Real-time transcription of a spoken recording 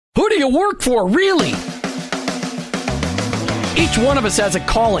Who do you work for, really? Each one of us has a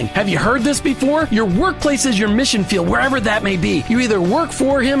calling. Have you heard this before? Your workplace is your mission field, wherever that may be. You either work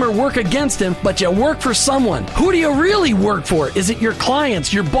for him or work against him, but you work for someone. Who do you really work for? Is it your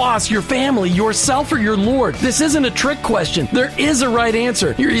clients, your boss, your family, yourself, or your Lord? This isn't a trick question. There is a right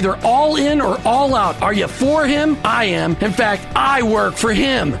answer. You're either all in or all out. Are you for him? I am. In fact, I work for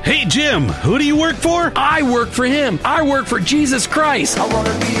him. Hey, Jim, who do you work for? I work for him. I work for Jesus Christ. I want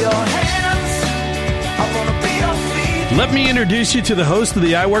to be your hands. I want to be your feet. Let me introduce you to the host of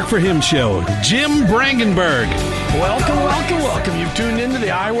the I Work For Him show, Jim Brangenberg. Welcome. You've tuned into the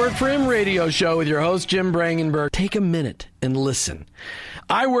I Work For Him radio show with your host, Jim Brangenberg. Take a minute and listen.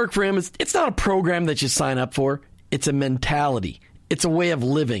 I Work For Him, it's not a program that you sign up for. It's a mentality. It's a way of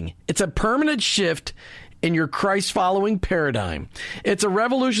living. It's a permanent shift in your Christ-following paradigm. It's a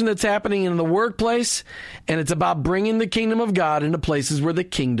revolution that's happening in the workplace, and it's about bringing the kingdom of God into places where the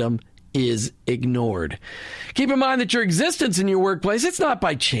kingdom is ignored. Keep in mind that your existence in your workplace, it's not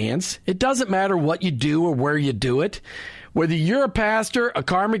by chance. It doesn't matter what you do or where you do it. Whether you're a pastor, a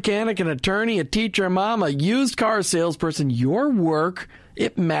car mechanic, an attorney, a teacher, a mom, a used car salesperson, your work,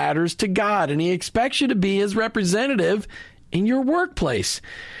 it matters to God, and He expects you to be His representative in your workplace.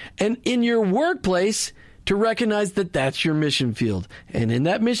 And in your workplace, to recognize that that's your mission field. And in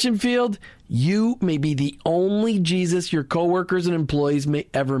that mission field, you may be the only Jesus your coworkers and employees may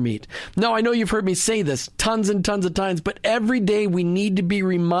ever meet. Now, I know you've heard me say this tons and tons of times, but every day we need to be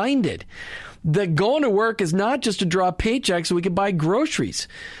reminded that going to work is not just to draw paychecks so we can buy groceries.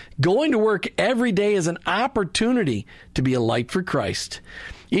 Going to work every day is an opportunity to be a light for Christ.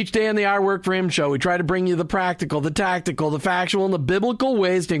 Each day on the I Work For Him show, we try to bring you the practical, the tactical, the factual, and the biblical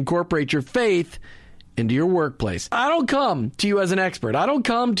ways to incorporate your faith into your workplace. I don't come to you as an expert. I don't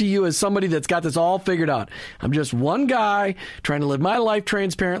come to you as somebody that's got this all figured out. I'm just one guy trying to live my life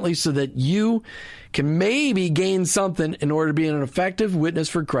transparently so that you can maybe gain something in order to be an effective witness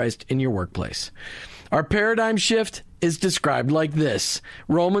for Christ in your workplace. Our paradigm shift is described like this.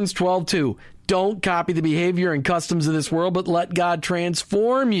 Romans 12:2. Don't copy the behavior and customs of this world, but let God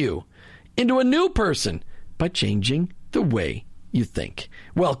transform you into a new person by changing the way you think.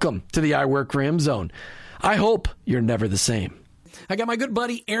 Welcome to the I Work For Him zone. I hope you're never the same. I got my good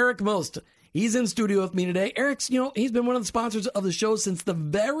buddy Eric Most. He's in studio with me today. Eric's, he's been one of the sponsors of the show since the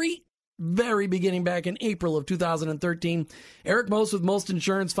very beginning back in April of 2013. Eric Most with Most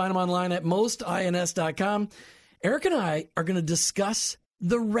Insurance. Find him online at mostins.com. Eric and I are going to discuss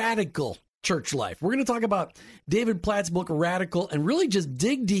the radical church life. We're going to talk about David Platt's book, Radical, and really just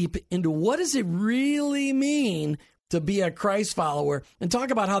dig deep into what does it really mean to be a Christ follower, and talk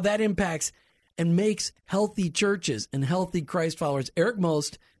about how that impacts and makes healthy churches and healthy Christ followers. Eric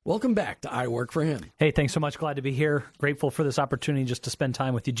Most, welcome back to I Work For Him. Hey, thanks so much. Glad to be here. Grateful for this opportunity just to spend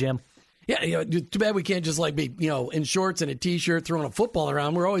time with you, Jim. Yeah, too bad we can't just be, in shorts and a T-shirt throwing a football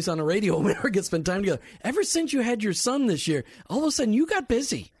around. We're always on the radio. We never get to spend time together. Ever since you had your son this year, all of a sudden you got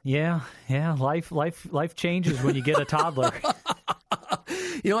busy. Yeah. Life changes when you get a toddler.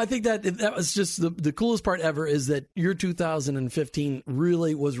 I think that was just the coolest part ever is that your 2015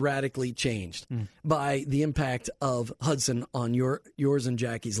 really was radically changed by the impact of Hudson on yours and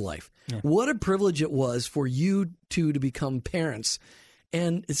Jackie's life. Yeah. What a privilege it was for you two to become parents.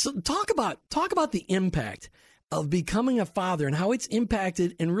 And so talk about the impact of becoming a father and how it's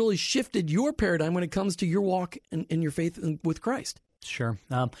impacted and really shifted your paradigm when it comes to your walk and your faith with Christ. Sure.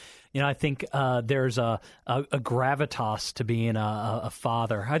 I think there's a gravitas to being a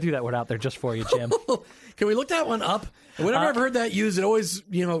father. I threw that word out there just for you, Jim. Can we look that one up? Whenever I've heard that used, it always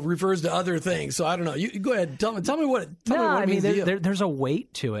refers to other things. So I don't know. You go ahead. Tell me what it means to you. There's a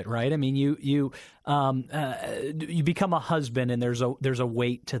weight to it, right? I mean, you become a husband, and there's a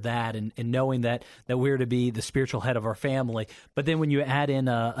weight to that, and knowing that we're to be the spiritual head of our family. But then when you add in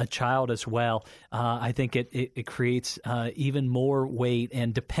a child as well, I think it creates even more weight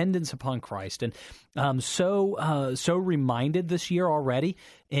and dependence upon Christ. And so reminded this year already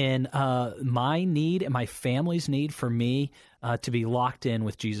in my need and my family's need for me to be locked in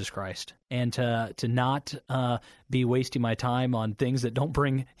with Jesus Christ, and to not be wasting my time on things that don't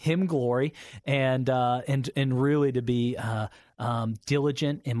bring Him glory, and really to be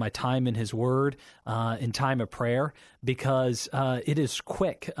diligent in my time in His Word, in time of prayer, because it is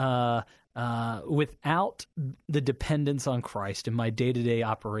quick. Without the dependence on Christ in my day-to-day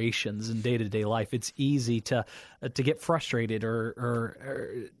operations and day-to-day life, it's easy to get frustrated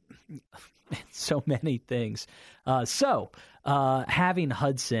or so many things. So having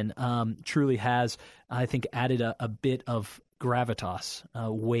Hudson truly has, I think, added a bit of gravitas,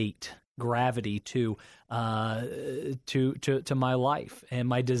 weight, gravity to my life and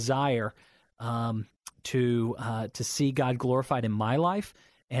my desire to see God glorified in my life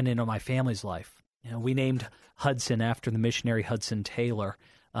and in my family's life. We named Hudson after the missionary Hudson Taylor.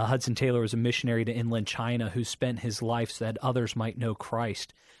 Hudson Taylor was a missionary to inland China who spent his life so that others might know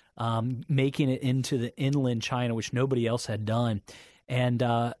Christ, making it into the inland China, which nobody else had done. And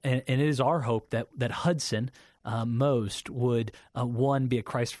it is our hope that Hudson most would, one, be a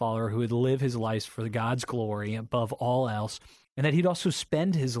Christ follower who would live his life for God's glory above all else, and that he'd also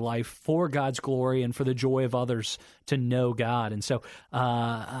spend his life for God's glory and for the joy of others to know God, and so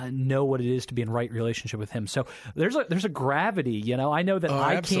know what it is to be in right relationship with Him. So there's a gravity, I know that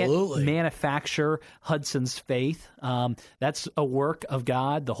I can't manufacture Hudson's faith. That's a work of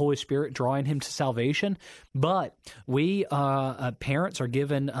God, the Holy Spirit drawing him to salvation. But we parents are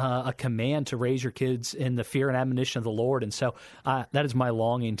given a command to raise your kids in the fear and admonition of the Lord, and so that is my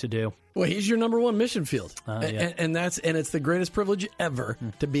longing to do. Well, he's your number one mission field, and it's the greatest privilege ever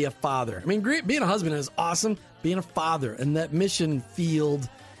to be a father. I mean, being a husband is awesome. Being a father and that mission field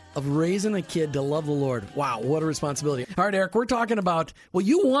of raising a kid to love the Lord. Wow, what a responsibility! All right, Eric, we're talking about. Well,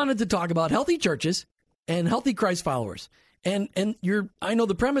 you wanted to talk about healthy churches and healthy Christ followers, and I know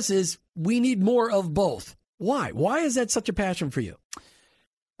the premise is we need more of both. Why? Why is that such a passion for you?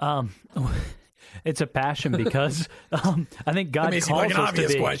 It's a passion because I think God calls like an us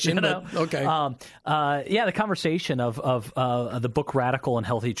obvious to be. Question, but okay. The conversation of the book Radical and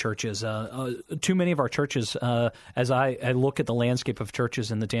Healthy Churches. Too many of our churches, as I look at the landscape of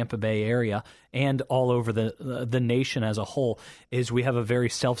churches in the Tampa Bay area and all over the nation as a whole, is we have a very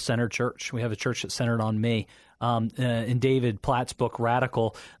self-centered church. We have a church that's centered on me. In David Platt's book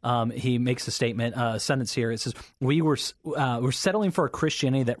Radical, he makes a statement, a sentence here. It says, we're settling for a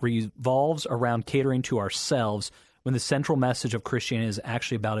Christianity that revolves around catering to ourselves when the central message of Christianity is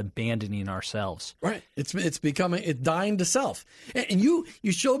actually about abandoning ourselves. Right. It's dying to self. And you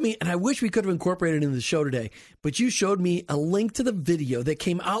showed me, and I wish we could have incorporated it in the show today, but you showed me a link to the video that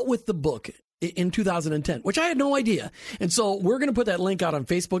came out with the book in 2010, which I had no idea. And so we're going to put that link out on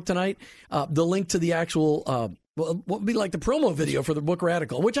Facebook tonight, the link to the actual, what would be like the promo video for the book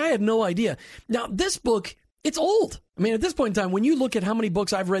Radical, which I had no idea. Now, this book, it's old. I mean, at this point in time, when you look at how many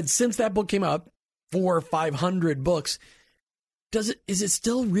books I've read since that book came out, 400 or 500 books, is it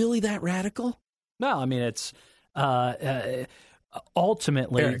still really that radical? No, I mean, it's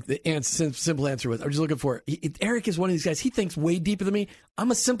ultimately... Eric, the simple answer was, I'm just looking for it. Eric is one of these guys. He thinks way deeper than me.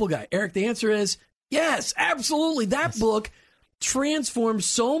 I'm a simple guy. Eric, the answer is yes, absolutely. That book transformed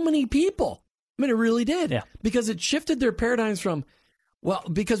so many people. I mean, it really did. Yeah. Because it shifted their paradigms from,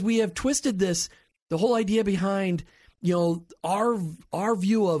 because we have twisted the whole idea behind, our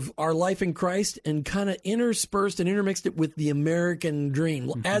view of our life in Christ and kind of interspersed and intermixed it with the American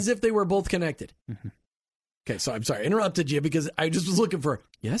dream, as if they were both connected. Mm-hmm. Okay, so I'm sorry, I interrupted you because I just was looking for,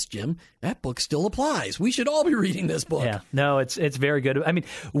 yes, Jim, that book still applies. We should all be reading this book. Yeah, no, it's very good. I mean,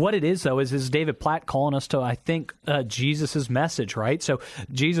 what it is, though, is David Platt calling us to, I think, Jesus' message, right? So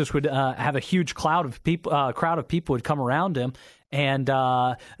Jesus would have a huge crowd of people would come around him, and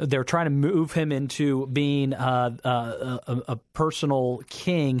they're trying to move him into being a personal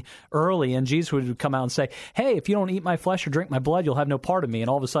king early. And Jesus would come out and say, hey, if you don't eat my flesh or drink my blood, you'll have no part of me. And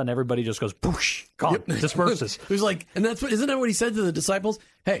all of a sudden, everybody just goes, boosh, gone, disperses. It was like, and isn't that what he said to the disciples?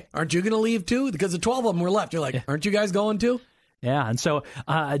 Hey, aren't you going to leave too? Because the 12 of them were left. You're like, aren't you guys going too? Yeah, and so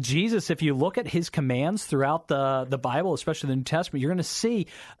Jesus, if you look at his commands throughout the Bible, especially the New Testament, you're going to see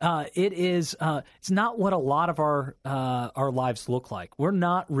it's not what a lot of our lives look like. We're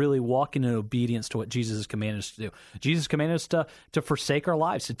not really walking in obedience to what Jesus has commanded us to do. Jesus commanded us to forsake our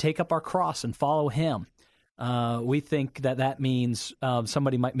lives, to take up our cross and follow him. We think that means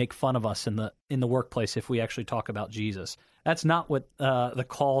somebody might make fun of us in the workplace if we actually talk about Jesus. That's not what the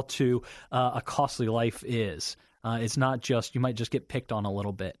call to a costly life is. It's not just, you might just get picked on a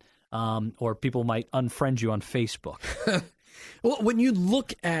little bit, or people might unfriend you on Facebook. Well, when you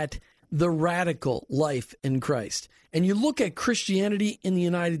look at the radical life in Christ, and you look at Christianity in the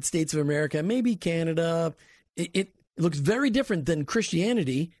United States of America, maybe Canada, it looks very different than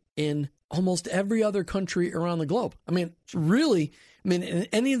Christianity in almost every other country around the globe. I mean, really, in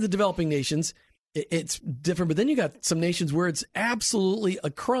any of the developing nations, it's different. But then you got some nations where it's absolutely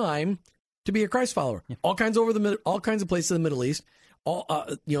a crime to be a Christ follower. Yeah. All kinds of places in the Middle East.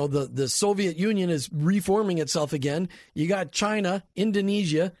 The Soviet Union is reforming itself again. You got China,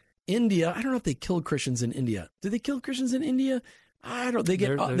 Indonesia, India. I don't know if they killed Christians in India. Did they kill Christians in India? I don't. They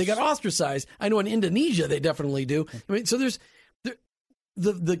got ostracized. I know in Indonesia they definitely do. I mean, so there's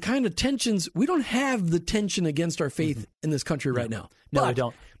the kind of tensions. We don't have the tension against our faith in this country right now. No, we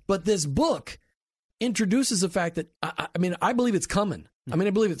don't. But this book introduces the fact that, I believe it's coming. I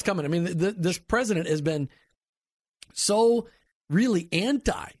believe it's coming. This president has been so really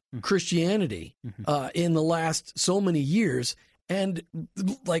anti-Christianity in the last so many years. And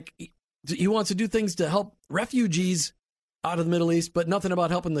like, he wants to do things to help refugees out of the Middle East, but nothing about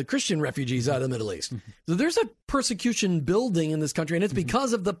helping the Christian refugees out of the Middle East. So there's a persecution building in this country, and it's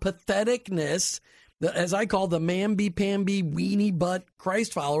because of the patheticness, as I call the mamby-pamby, weenie butt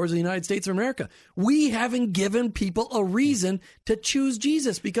Christ followers of the United States of America. We haven't given people a reason to choose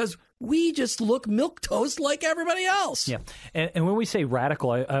Jesus because we just look milquetoast like everybody else. Yeah, and when we say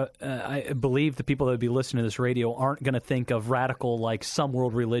radical, I believe the people that would be listening to this radio aren't going to think of radical like some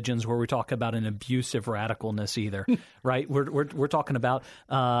world religions where we talk about an abusive radicalness either, right? We're talking about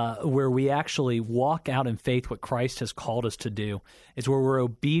where we actually walk out in faith what Christ has called us to do. It's where we're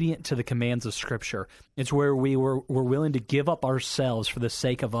obedient to the commands of Scripture. It's where we're willing to give up ourselves for the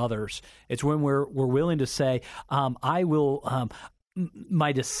sake of others. It's when we're willing to say, I will.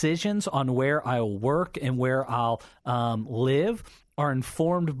 My decisions on where I'll work and where I'll live are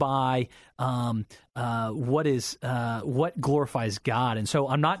informed by what glorifies God. And so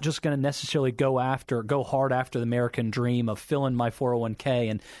I'm not just going to necessarily go hard after the American dream of filling my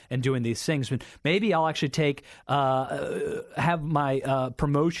 401k and doing these things. But maybe I'll actually have my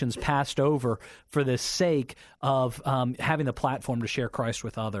promotions passed over for the sake of having the platform to share Christ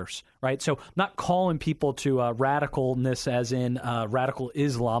with others, right? So I'm not calling people to radicalness as in radical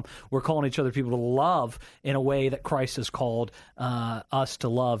Islam. We're calling each other people to love in a way that Christ has called us to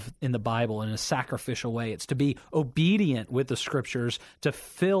love in the Bible in a sacrificial way. It's to be obedient with the Scriptures to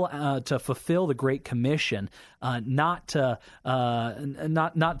fulfill the Great Commission, not to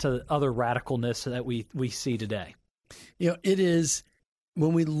other radicalness that we see today. It is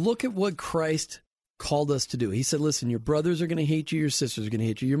when we look at what Christ called us to do. He said, listen, your brothers are going to hate you, your sisters are going to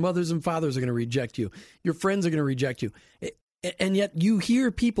hate you, your mothers and fathers are going to reject you, your friends are going to reject you. And yet you hear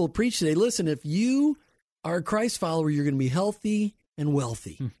people preach today, listen, if you are a Christ follower, you're going to be healthy and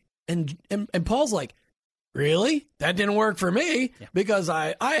wealthy. And Paul's like, really? That didn't work for me because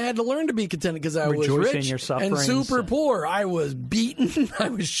I had to learn to be content because I was rich in your and super poor. I was beaten. I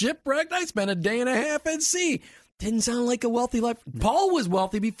was shipwrecked. I spent a day and a half at sea. Didn't sound like a wealthy life. Paul was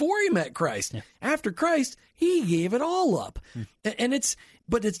wealthy before he met Christ. Yeah. After Christ, he gave it all up. And it's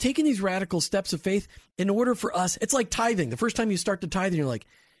taking these radical steps of faith in order for us. It's like tithing. The first time you start to tithe, you're like,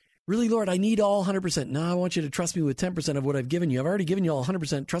 really, Lord, I need all 100%. No, I want you to trust me with 10% of what I've given you. I've already given you all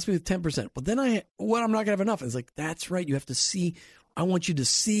 100%. Trust me with 10%. But then I'm not going to have enough. It's like, that's right. You have to see. I want you to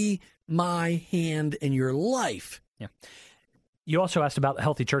see my hand in your life. Yeah. You also asked about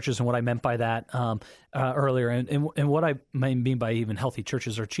healthy churches and what I meant by that earlier. And what I mean by even healthy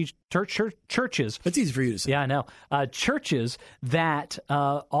churches are churches. It's easy for you to say. Yeah, I know. Churches that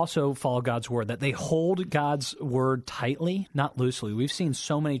also follow God's word, that they hold God's word tightly, not loosely. We've seen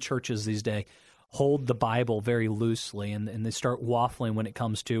so many churches these days hold the Bible very loosely, and they start waffling when it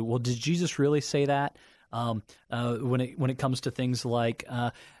comes to, well, did Jesus really say that? When it comes to things like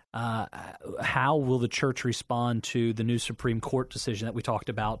how will the church respond to the new Supreme Court decision that we talked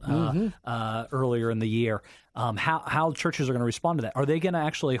about earlier in the year? How churches are going to respond to that? Are they going to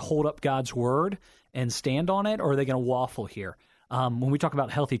actually hold up God's word and stand on it, or are they going to waffle here? When we talk about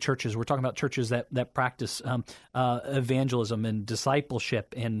healthy churches, we're talking about churches that practice evangelism and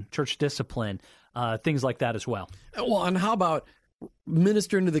discipleship and church discipline, things like that as well. Well, and how about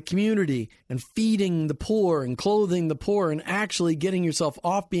ministering to the community and feeding the poor and clothing the poor and actually getting yourself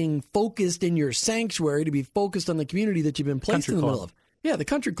off being focused in your sanctuary to be focused on the community that you've been placed in the middle of. Yeah, the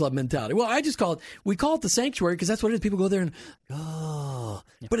country club mentality. Well, we call it the sanctuary because that's what it is. People go there and,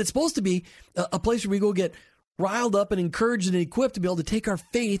 But it's supposed to be a place where we go get riled up and encouraged and equipped to be able to take our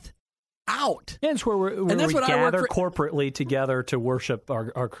faith out. Yeah, it's where we gather corporately together to worship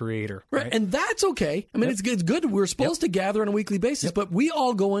our Creator. Right, and that's okay. I mean, it's good. We're supposed to gather on a weekly basis, but we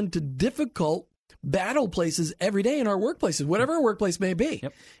all go into difficult battle places every day in our workplaces, whatever our workplace may be.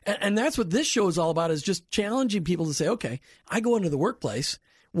 And that's what this show is all about, is just challenging people to say, okay, I go into the workplace.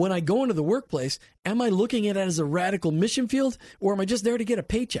 When I go into the workplace, am I looking at it as a radical mission field, or am I just there to get a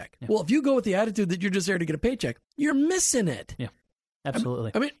paycheck? Well, if you go with the attitude that you're just there to get a paycheck, you're missing it. Yeah.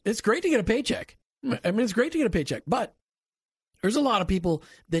 Absolutely. I mean, it's great to get a paycheck. But there's a lot of people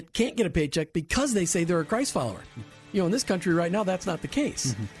that can't get a paycheck because they say they're a Christ follower. In this country right now, that's not the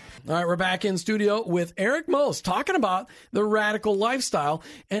case. All right, we're back in studio with Eric Most talking about the radical lifestyle.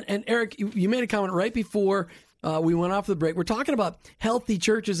 And Eric, you made a comment right before we went off the break. We're talking about healthy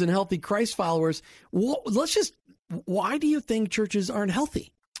churches and healthy Christ followers. Why do you think churches aren't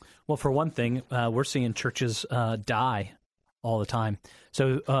healthy? Well, for one thing, we're seeing churches die all the time.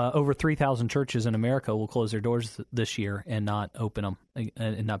 So over 3,000 churches in America will close their doors this year and not open them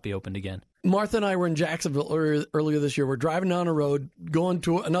and not be opened again. Martha and I were in Jacksonville earlier this year. We're driving down a road, going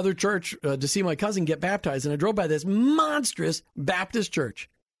to another church to see my cousin get baptized, and I drove by this monstrous Baptist church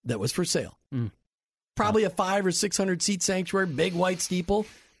that was for sale. Probably a 500 or 600 seat sanctuary, big white steeple.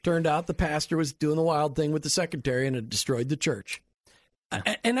 Turned out the pastor was doing the wild thing with the secretary and it destroyed the church.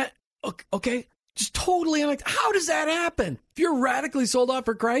 Okay, just totally how does that happen? If you're radically sold out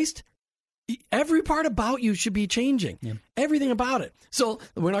for Christ, every part about you should be changing. Yeah. Everything about it. So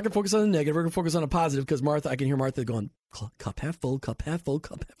we're not going to focus on the negative. We're going to focus on a positive because I can hear Martha going, cup half full, cup half full,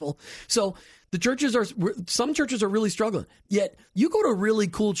 cup half full. So some churches are really struggling. Yet you go to a really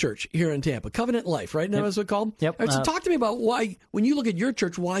cool church here in Tampa, Covenant Life, right? Now that's what it's called? Yep. All right, so talk to me about why, when you look at your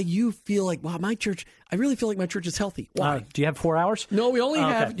church, why you feel like, wow, I really feel like my church is healthy. Why? Do you have 4 hours? No, we only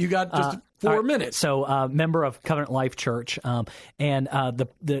have, you got just 4 minutes. So member of Covenant Life Church, and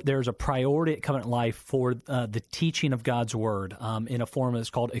there's a priority at Covenant Life for the teaching of God's Word in a form that's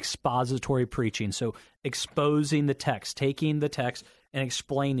called expository preaching. So exposing the text, taking the text and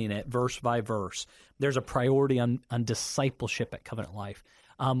explaining it verse by verse. There's a priority on discipleship at Covenant Life.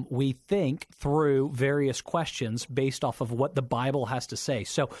 We think through various questions based off of what the Bible has to say.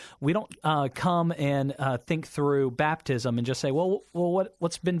 So we don't come and think through baptism and just say, well,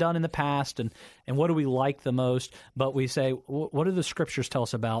 what's been done in the past and what do we like the most? But we say, what do the Scriptures tell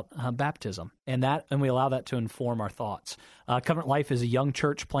us about baptism? And we allow that to inform our thoughts. Covenant Life is a young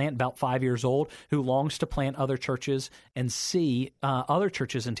church plant, about 5 years old, who longs to plant other churches and see other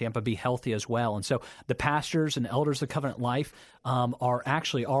churches in Tampa be healthy as well. And so the pastors and elders of Covenant Life are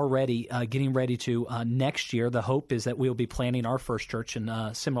actually already getting ready to next year. The hope is that we'll be planting our first church in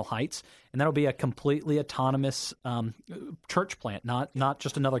Seminole Heights, and that'll be a completely autonomous church plant, not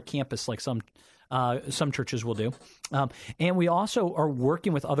just another campus like some churches will do. And we also are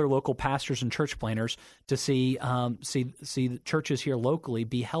working with other local pastors and church planters to see the churches here locally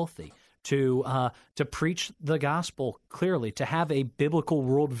be healthy, to preach the gospel clearly, to have a biblical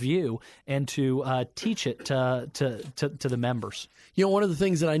worldview, and to teach it to the members. You know, one of the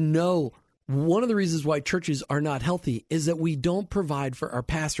things that I know, one of the reasons why churches are not healthy is that we don't provide for our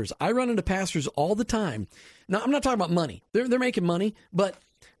pastors. I run into pastors all the time. Now, I'm not talking about money. They're making money, but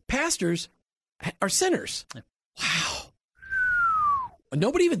pastors are sinners. Wow.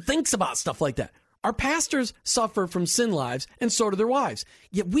 Nobody even thinks about stuff like that. Our pastors suffer from sin lives, and so do their wives.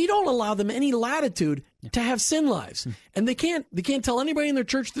 Yet we don't allow them any latitude to have sin lives. And they can't tell anybody in their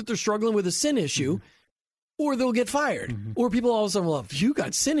church that they're struggling with a sin issue, or they'll get fired. Or people all of a sudden, well, if you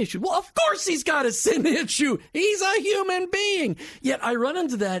got sin issue, well, of course he's got a sin issue. He's a human being. Yet I run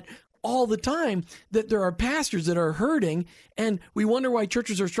into that all the time, that there are pastors that are hurting, and we wonder why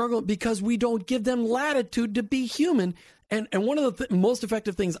churches are struggling because we don't give them latitude to be human. And one of the most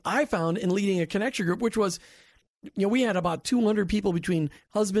effective things I found in leading a connection group, which was, we had about 200 people between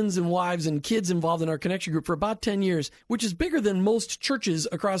husbands and wives and kids involved in our connection group for about 10 years, which is bigger than most churches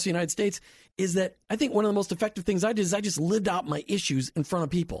across the United States, is that I think one of the most effective things I did is I just lived out my issues in front of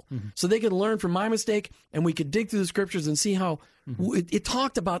people so they could learn from my mistake, and we could dig through the Scriptures and see how it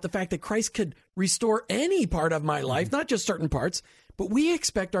talked about the fact that Christ could restore any part of my life, not just certain parts, but we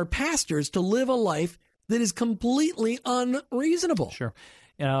expect our pastors to live a life that is completely unreasonable. Sure.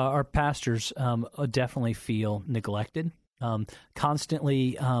 Our pastors definitely feel neglected,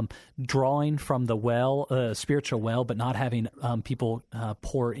 constantly drawing from the well, spiritual well, but not having people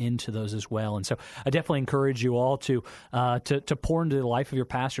pour into those as well. And so I definitely encourage you all to pour into the life of your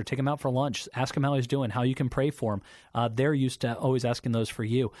pastor. Take him out for lunch. Ask him how he's doing, how you can pray for him. They're used to always asking those for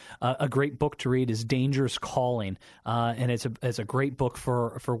you. A great book to read is Dangerous Calling, and it's a great book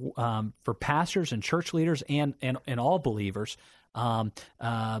for pastors and church leaders and all believers.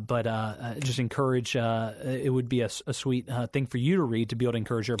 Just encourage, it would be a sweet thing for you to read to be able to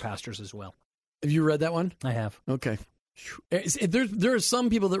encourage your pastors as well. Have you read that one? I have. Okay. There are some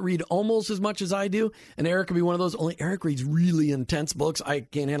people that read almost as much as I do, and Eric could be one of those. Only Eric reads really intense books. I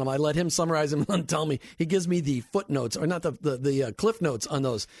can't handle them. I let him summarize them and tell me. He gives me the footnotes, or not the cliff notes on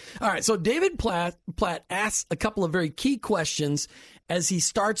those. All right, so David Platt asks a couple of very key questions as he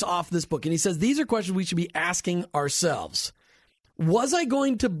starts off this book, and he says, these are questions we should be asking ourselves. Was I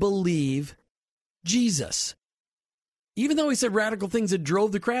going to believe Jesus, even though he said radical things that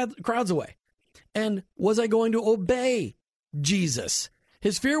drove the crowds away? And was I going to obey Jesus?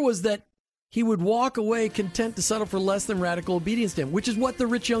 His fear was that he would walk away content to settle for less than radical obedience to him, which is what the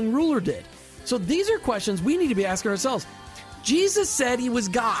rich young ruler did. So these are questions we need to be asking ourselves. Jesus said he was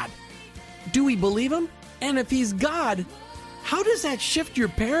God. Do we believe him? And if he's God, How does that shift your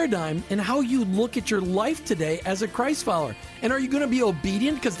paradigm and how you look at your life today as a Christ follower? And are you going to be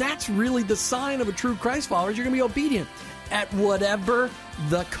obedient? Because that's really the sign of a true Christ follower. You're going to be obedient at whatever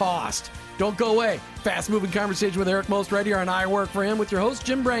the cost. Don't go away. Fast-moving conversation with Eric Most right here on I Work For Him with your host,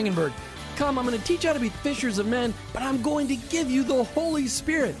 Jim Brangenberg. Come, I'm going to teach you how to be fishers of men, but I'm going to give you the Holy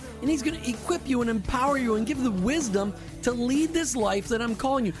Spirit. And He's going to equip you and empower you and give you the wisdom to lead this life that I'm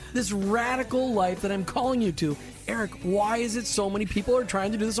calling you, this radical life that I'm calling you to. Eric, why is it so many people are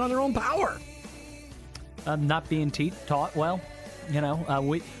trying to do this on their own power? Not being taught well.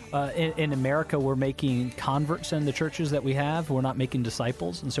 We in America, we're making converts in the churches that we have. We're not making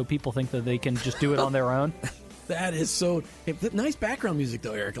disciples, and so people think that they can just do it on their own. That is so nice background music,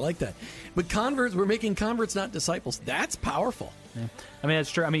 though, Eric. I like that. But we're making converts, not disciples. That's powerful. Yeah. I mean,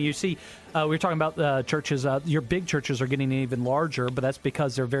 that's true. I mean, you see, we were talking about churches. Your big churches are getting even larger, but that's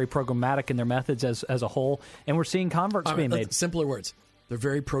because they're very programmatic in their methods as a whole, and we're seeing converts being made. Simpler words. They're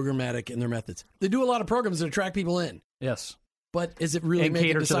very programmatic in their methods. They do a lot of programs that attract people in. Yes. But is it really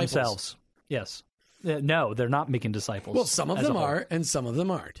making disciples? To themselves. Yes. No, they're not making disciples. Well, some of them are, and some of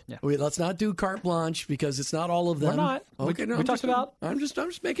them aren't. Yeah. Let's not do carte blanche because it's not all of them. We're not. Okay, we talked about. I'm just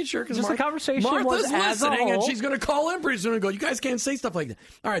making sure because the conversation Martha's was as listening, a whole. and she's going to call in pretty soon and go, "You guys can't say stuff like that."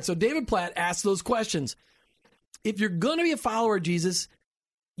 All right. So David Platt asked those questions. If you're going to be a follower of Jesus,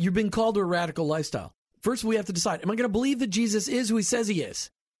 you've been called to a radical lifestyle. First, we have to decide: am I going to believe that Jesus is who He says He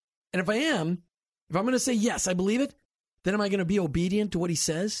is? And if I'm going to say yes, I believe it, then am I going to be obedient to what He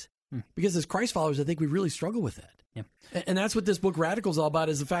says? Because as Christ followers, I think we really struggle with that. Yeah. And that's what this book Radical is all about,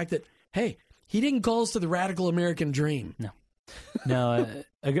 is the fact that, hey, He didn't call us to the radical American dream. No,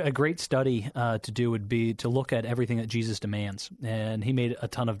 a great study to do would be to look at everything that Jesus demands. And He made a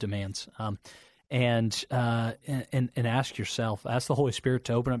ton of demands. And ask yourself, ask the Holy Spirit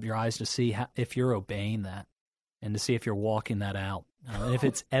to open up your eyes to see if you're obeying that and to see if you're walking that out. And if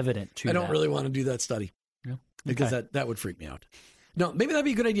it's evident to you. I don't really want to do that study because that would freak me out. No, maybe that'd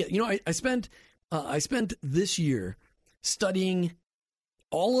be a good idea. I spent this year studying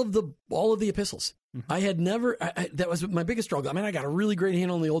all of the epistles. Mm-hmm. I had never. That was my biggest struggle. I mean, I got a really great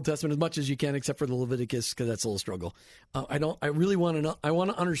handle on the Old Testament as much as you can, except for the Leviticus, because that's a little struggle. I really want to know. I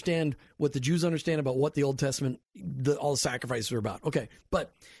want to understand what the Jews understand about what the Old Testament, all the sacrifices are about. Okay,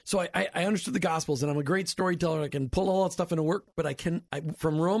 but so I understood the Gospels, and I'm a great storyteller. I can pull all that stuff into work, but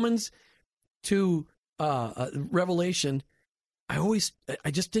from Romans to Revelation.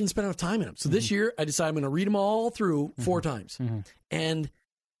 I just didn't spend enough time in them. So this year, I decided I'm going to read them all through 4 times. Mm-hmm. And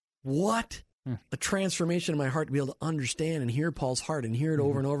what a transformation in my heart to be able to understand and hear Paul's heart and hear it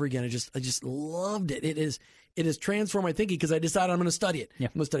over and over again. I just loved it. It has transformed my thinking because I decided I'm going to study it. Yeah.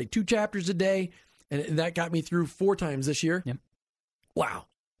 I'm going to study 2 chapters a day, and that got me through 4 times this year. Yeah. Wow.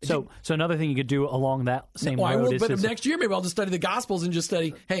 So another thing you could do along that same road I will, is... But next year, maybe I'll just study the Gospels and just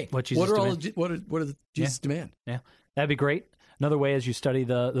study, hey, what are the Jesus demand? Yeah, that'd be great. Another way is you study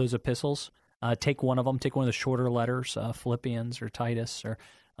those epistles. Take one of them. Take one of the shorter letters, Philippians or Titus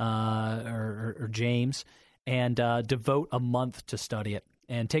or James, and devote a month to study it.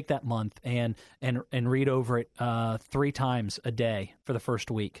 And take that month and read over it 3 times a day for the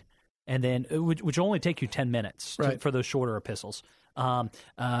first week, and then which will only take you 10 minutes for those shorter epistles. And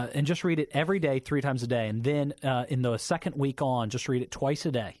just read it every day, 3 times a day. And then in the second week on, just read it twice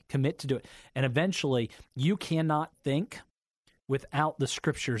a day. Commit to do it. And eventually, you cannot think without the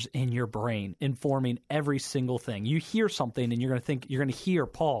scriptures in your brain informing every single thing. You hear something and you're going to hear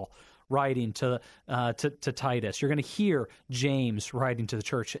Paul writing to Titus. You're going to hear James writing to the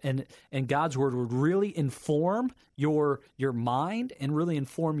church, and God's word would really inform your mind and really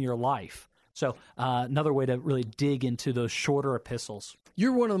inform your life. So another way to really dig into those shorter epistles.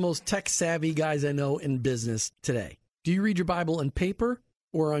 You're one of the most tech-savvy guys I know in business today. Do you read your Bible in paper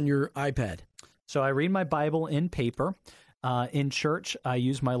or on your iPad? So I read my Bible in paper. In church, I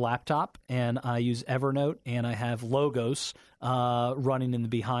use my laptop, and I use Evernote, and I have Logos running in the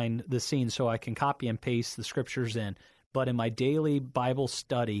behind the scenes so I can copy and paste the scriptures in. But in my daily Bible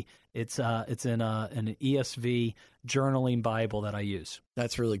study, it's in an ESV journaling Bible that I use.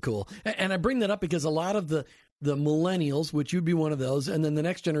 That's really cool. And I bring that up because a lot of the millennials, which you'd be one of those, and then the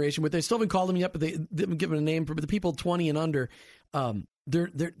next generation, but they still haven't called them yet, but they didn't give it a name. But the people 20 and under,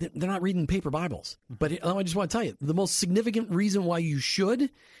 they're not reading paper Bibles. But I just want to tell you, the most significant reason why you should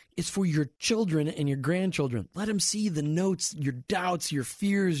is for your children and your grandchildren. Let them see the notes, your doubts, your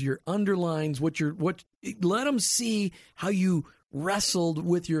fears, your underlines, let them see how you wrestled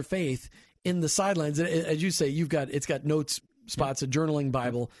with your faith in the sidelines. And as you say, it's got notes spots, a journaling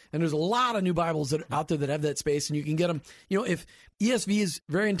Bible, and there's a lot of new Bibles that are out there that have that space, and you can get them. If ESV is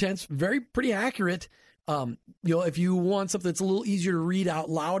very intense, pretty accurate, If you want something that's a little easier to read out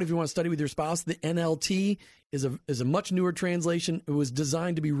loud, if you want to study with your spouse, the NLT is a much newer translation. It was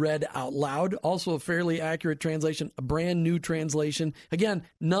designed to be read out loud. Also a fairly accurate translation, a brand new translation. Again,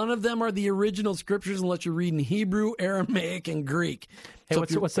 none of them are the original scriptures unless you're reading Hebrew, Aramaic, and Greek. Hey, So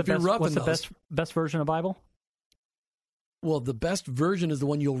what's the best version of Bible? Well, the best version is the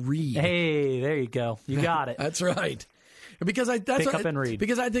one you'll read. Hey, there you go. You got it. That's right. Because I Pick up and read.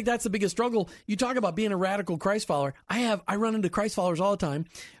 Because I think that's the biggest struggle. You talk about being a radical Christ follower. I run into Christ followers all the time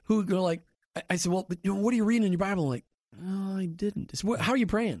who go like, I said, well, what are you reading in your Bible? I'm like, oh, I didn't. Said, how are you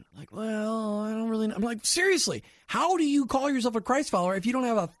praying? I'm like, well, I don't really know. I'm like, seriously, how do you call yourself a Christ follower if you don't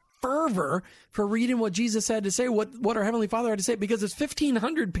have a fervor for reading what Jesus had to say, what our Heavenly Father had to say? Because it's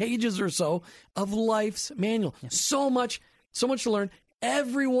 1,500 pages or so of life's manual. Yeah. So much to learn.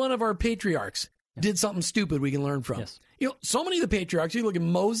 Every one of our patriarchs did something stupid we can learn from. Yes. So many of the patriarchs, you look at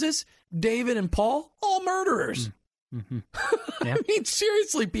Moses, David, and Paul, all murderers. Mm-hmm. Yeah. I mean,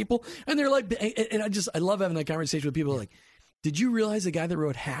 seriously, people. And they're like, and I love having that conversation with people like, did you realize the guy that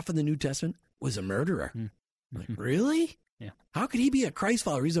wrote half of the New Testament was a murderer? Mm-hmm. Like, really? Yeah. How could he be a Christ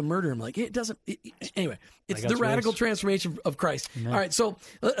follower? He's a murderer. I'm like, anyway, it's the radical transformation of Christ. Yeah. All right, so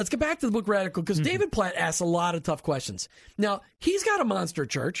let's get back to the book Radical, because David Platt asks a lot of tough questions. Now, he's got a monster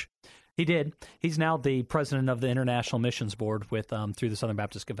church. He did. He's now the president of the International Missions Board with through the Southern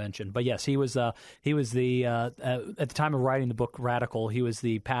Baptist Convention. But yes, he was the at the time of writing the book Radical, he was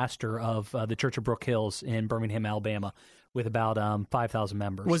the pastor of the Church of Brook Hills in Birmingham, Alabama, with about 5,000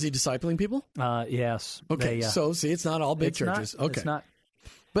 members. Was he discipling people? Yes. Okay, so see, it's not all big churches. Okay, it's not.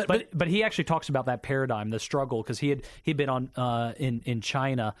 But he actually talks about that paradigm, the struggle, because he'd been on in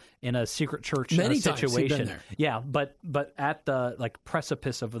China in a secret church Many situation. Times he'd been there. Yeah, but at the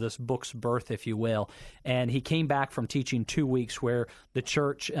precipice of this book's birth, if you will, and he came back from teaching 2 weeks where the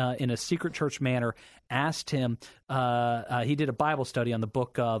church, in a secret church manner, asked him. He did a Bible study on the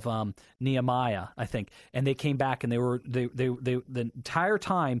book of Nehemiah, I think, and they came back and they the entire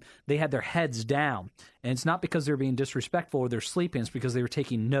time they had their heads down, and it's not because they're being disrespectful or they're sleeping; it's because they were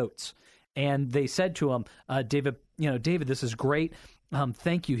taking notes. And they said to him, David, this is great.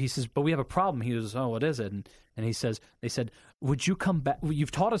 Thank you. He says, but we have a problem. He goes, oh, what is it? And he says, they said, would you come back?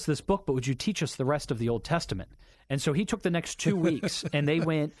 You've taught us this book, but would you teach us the rest of the Old Testament? And so he took the next 2 weeks, and they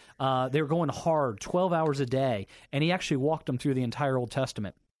went. They were going hard, 12 hours a day, and he actually walked them through the entire Old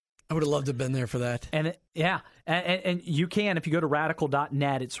Testament. I would have loved to have been there for that. And and you can, if you go to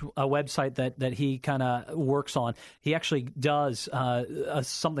radical.net, it's a website that he kind of works on. He actually does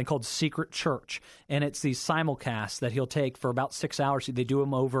something called Secret Church, and it's these simulcasts that he'll take for about 6 hours. They do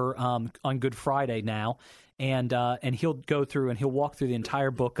them over on Good Friday now. And he'll go through and he'll walk through the entire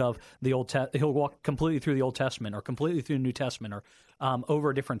book of the he'll walk completely through the Old Testament or completely through the New Testament or over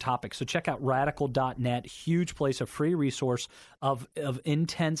a different topic. So check out radical.net, huge place, a free resource of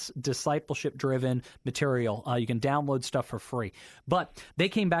intense discipleship-driven material. You can download stuff for free. But they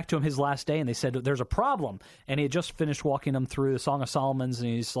came back to him his last day and they said, there's a problem. And he had just finished walking them through the Song of Solomon's, and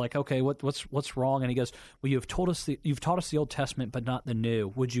he's like, okay, what's wrong? And he goes, well, you've taught us the Old Testament, but not the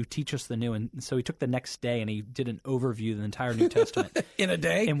New. Would you teach us the New? And so he took the next day and he did an overview of the entire New Testament. In a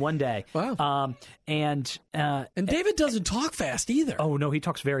day? In one day. Wow. And David doesn't talk fast either. Oh, no, he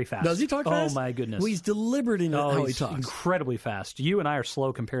talks very fast. Does he talk fast? Oh, my goodness. Well, he's deliberate in how he talks. Incredibly fast. You and I are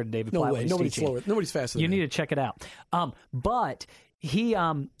slow compared to David Platt. No way. Nobody's slower. Nobody's faster than You need to check it out. But he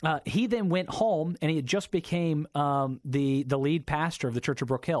then went home, and he had just became the lead pastor of the Church of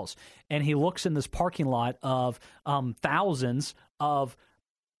Brook Hills. And he looks in this parking lot of thousands of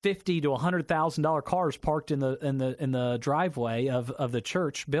 $50,000 to $100,000 cars parked in the driveway of the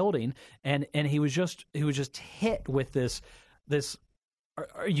church building, and he was just hit with this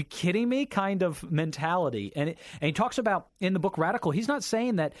are you kidding me kind of mentality. And he talks about in the book Radical, he's not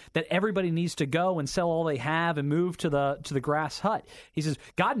saying that everybody needs to go and sell all they have and move to the grass hut. He says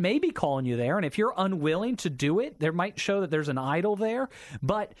God may be calling you there, and if you're unwilling to do it, there might show that there's an idol there.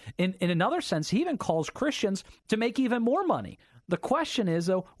 But in another sense, he even calls Christians to make even more money. The question is,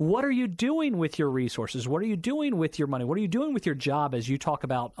 though, what are you doing with your resources? What are you doing with your money? What are you doing with your job, as you talk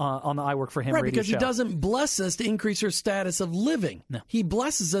about on the I Work for Him radio because show? He doesn't bless us to increase our status of living. No. He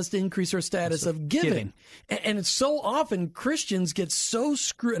blesses us to increase our status of giving. And it's so often Christians get so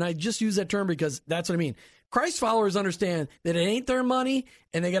screwed, and I just use that term because that's what I mean. Christ followers understand that it ain't their money,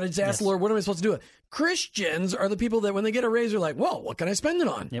 and they got to just ask the Lord, what am I supposed to do with it? Christians are the people that when they get a raise, they're like, well, what can I spend it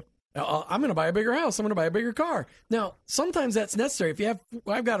on? Yep. I'm going to buy a bigger house. I'm going to buy a bigger car. Now, sometimes that's necessary.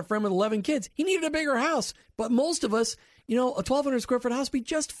 I've got a friend with 11 kids. He needed a bigger house. But most of us, a 1,200 square foot house would be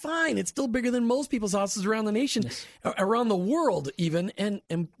just fine. It's still bigger than most people's houses around the nation, around the world even. And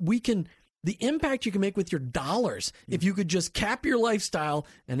we can the impact you can make with your dollars if you could just cap your lifestyle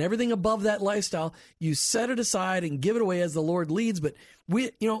and everything above that lifestyle, you set it aside and give it away as the Lord leads. But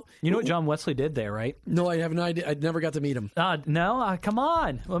you know what John Wesley did there, right? No, I have no idea. I never got to meet him. No, come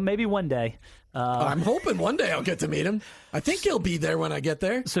on. Well, maybe one day. I'm hoping one day I'll get to meet him. I think he'll be there when I get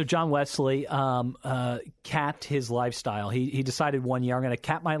there. So John Wesley capped his lifestyle. He decided one year, I'm going to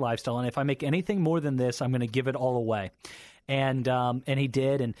cap my lifestyle, and if I make anything more than this, I'm going to give it all away. And he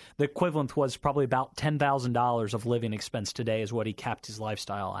did, and the equivalent was probably about $10,000 of living expense today is what he capped his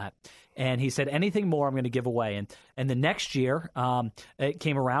lifestyle at. And he said, anything more I'm going to give away. And the next year, it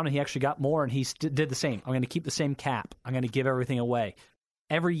came around, and he actually got more, and he did the same. I'm going to keep the same cap. I'm going to give everything away.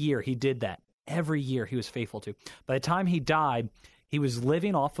 Every year he did that. Every year he was faithful to. By the time he died, he was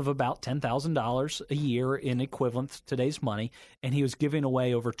living off of about $10,000 a year in equivalent to today's money, and he was giving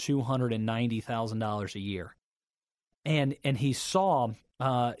away over $290,000 a year. And he saw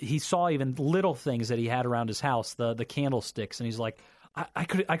even little things that he had around his house, the candlesticks, and he's like, I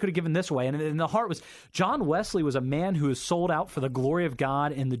could have given this away. And the heart was, John Wesley was a man who was sold out for the glory of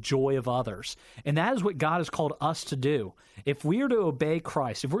God and the joy of others. And that is what God has called us to do. If we are to obey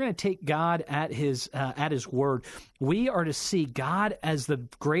Christ, if we're going to take God at his word, we are to see God as the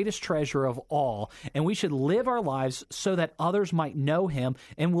greatest treasure of all. And we should live our lives so that others might know him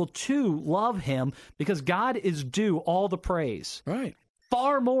and will too love him, because God is due all the praise. Right.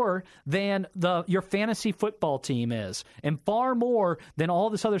 Far more than your fantasy football team is, and far more than all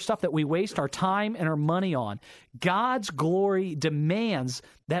this other stuff that we waste our time and our money on. God's glory demands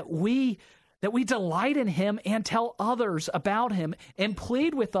that we delight in him and tell others about him and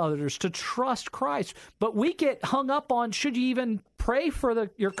plead with others to trust Christ. But we get hung up on, should you even pray for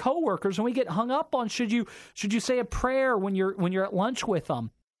your coworkers, and we get hung up on, should you say a prayer when you're at lunch with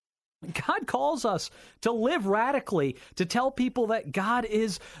them. God calls us to live radically, to tell people that God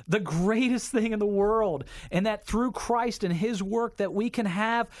is the greatest thing in the world, and that through Christ and his work that we can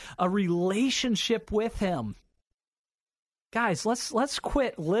have a relationship with him. Guys, let's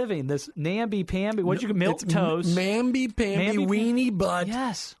quit living this namby-pamby, milk toast. Mamby-pamby, weenie butt.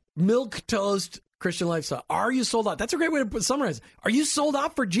 Yes. Milk toast Christian lifestyle. Are you sold out? That's a great way to summarize it. Are you sold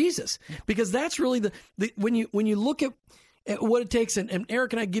out for Jesus? Because that's really when you look at what it takes, and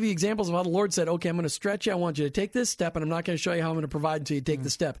Eric and I give you examples of how the Lord said, okay, I'm going to stretch you. I want you to take this step, and I'm not going to show you how I'm going to provide until you take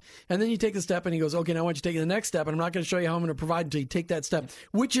the step. And then you take the step, and he goes, okay, now I want you to take the next step, and I'm not going to show you how I'm going to provide until you take that step,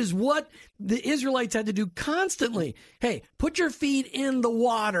 which is what the Israelites had to do constantly. Hey, put your feet in the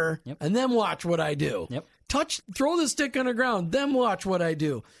water, and then watch what I do. Throw the stick on the ground, then watch what I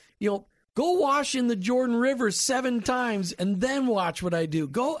do. Go wash in the Jordan River 7 times, and then watch what I do.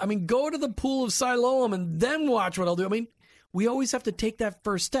 Go to the pool of Siloam, and then watch what I'll do. We always have to take that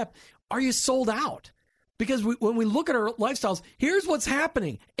first step. Are you sold out? Because when we look at our lifestyles, here's what's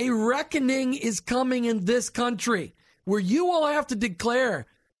happening. A reckoning is coming in this country where you will have to declare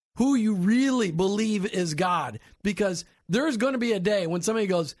who you really believe is God. Because there's going to be a day when somebody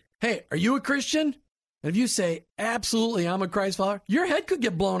goes, hey, are you a Christian? And if you say, absolutely, I'm a Christ follower, your head could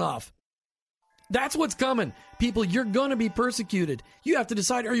get blown off. That's what's coming. People, you're going to be persecuted. You have to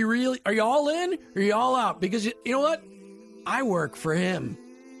decide, are you all in or are you all out? Because you know what? I work for him.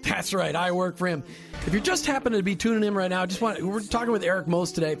 That's right, I work for him. If you're just happening to be tuning in right now, we're talking with Eric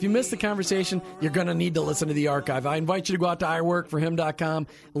Most today. If you missed the conversation, you're going to need to listen to the archive. I invite you to go out to iworkforhim.com,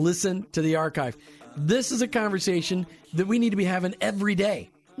 listen to the archive. This is a conversation that we need to be having every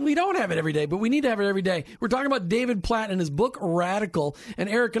day. We don't have it every day, but we need to have it every day. We're talking about David Platt and his book, Radical. And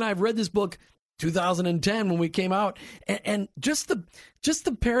Eric and I have read this book 2010 when we came out, and just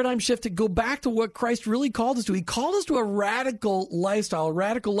the paradigm shift to go back to what Christ really called us to. He called us to a radical lifestyle, a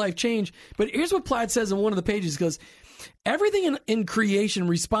radical life change. But here's what Platt says in one of the pages. He goes, everything in creation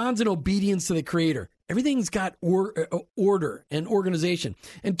responds in obedience to the Creator. Everything's got order and organization.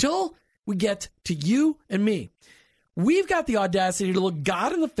 Until we get to you and me, we've got the audacity to look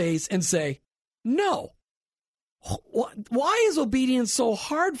God in the face and say, no. Why is obedience so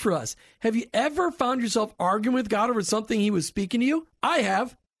hard for us? Have you ever found yourself arguing with God over something he was speaking to you? I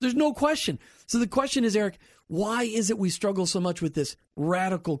have. There's no question. So the question is, Eric, why is it we struggle so much with this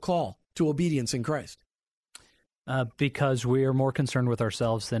radical call to obedience in Christ? Because we are more concerned with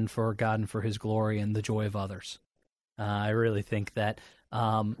ourselves than for God and for his glory and the joy of others. I really think that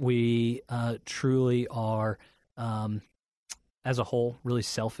we truly are, as a whole, really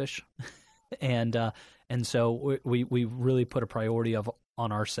selfish. And so we really put a priority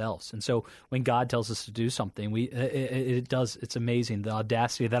on ourselves. And so when God tells us to do something, it's amazing, the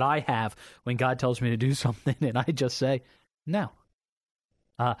audacity that I have when God tells me to do something, and I just say, no,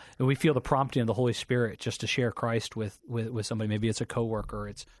 and we feel the prompting of the Holy Spirit just to share Christ with somebody. Maybe it's a coworker,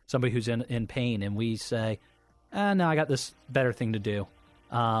 it's somebody who's in pain, and we say, no, I got this better thing to do.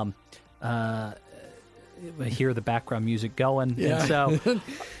 Hear the background music going, and so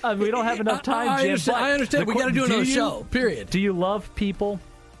we don't have enough time, Jim. I understand. We got to do another show, period. Do you love people?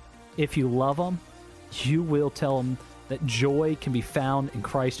 If you love them, you will tell them that joy can be found in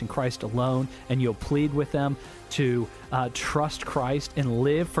Christ and Christ alone, and you'll plead with them to trust Christ and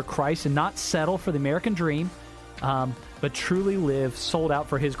live for Christ and not settle for the American dream, but truly live sold out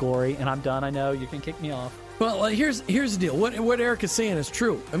for His glory. And I'm done. I know you can kick me off. Well, here's the deal. What Eric is saying is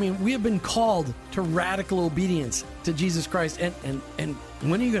true. I mean, we have been called to radical obedience to Jesus Christ, and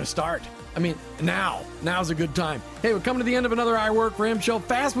when are you going to start? I mean, now's a good time. Hey, we're coming to the end of another I Work For Him show,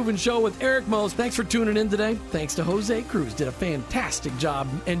 fast-moving show with Eric Mose. Thanks for tuning in today. Thanks to Jose Cruz, did a fantastic job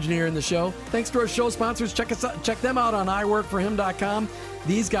engineering the show. Thanks to our show sponsors. Check them out on iworkforhim.com.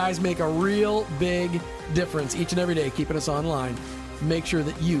 These guys make a real big difference each and every day, keeping us online. Make sure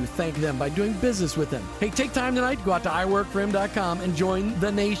that you thank them by doing business with them. Hey, take time tonight to go out to iworkforhim.com and join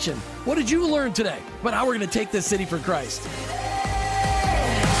the nation. What did you learn today about how we're going to take this city for Christ?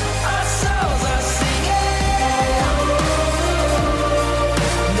 Our souls are singing.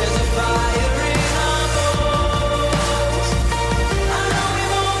 There's a fire in our bones. I know we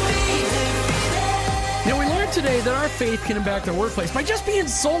won't be defeated. You know, we learned today that our faith can impact our workplace by just being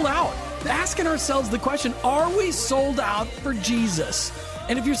sold out. Asking ourselves the question, are we sold out for Jesus?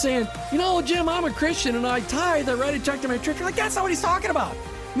 And if you're saying, Jim, I'm a Christian and I tithe, I write a check to my church, you're like, that's not what he's talking about.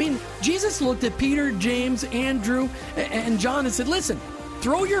 I mean, Jesus looked at Peter, James, Andrew, and John and said, listen,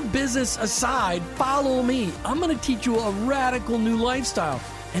 throw your business aside, follow me. I'm going to teach you a radical new lifestyle.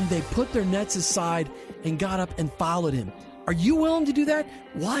 And they put their nets aside and got up and followed him. Are you willing to do that?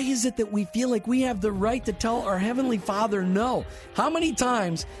 Why is it that we feel like we have the right to tell our Heavenly Father no? How many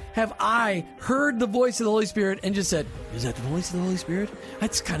times have I heard the voice of the Holy Spirit and just said, is that the voice of the Holy Spirit?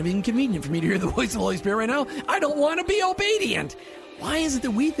 That's kind of inconvenient for me to hear the voice of the Holy Spirit right now. I don't want to be obedient. Why is it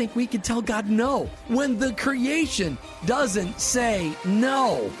that we think we can tell God no when the creation doesn't say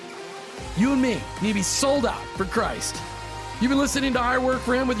no? You and me need to be sold out for Christ. You've been listening to I Work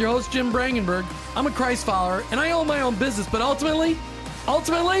For Him with your host, Jim Brangenberg. I'm a Christ follower, and I own my own business, but ultimately,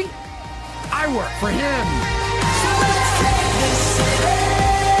 I work for Him.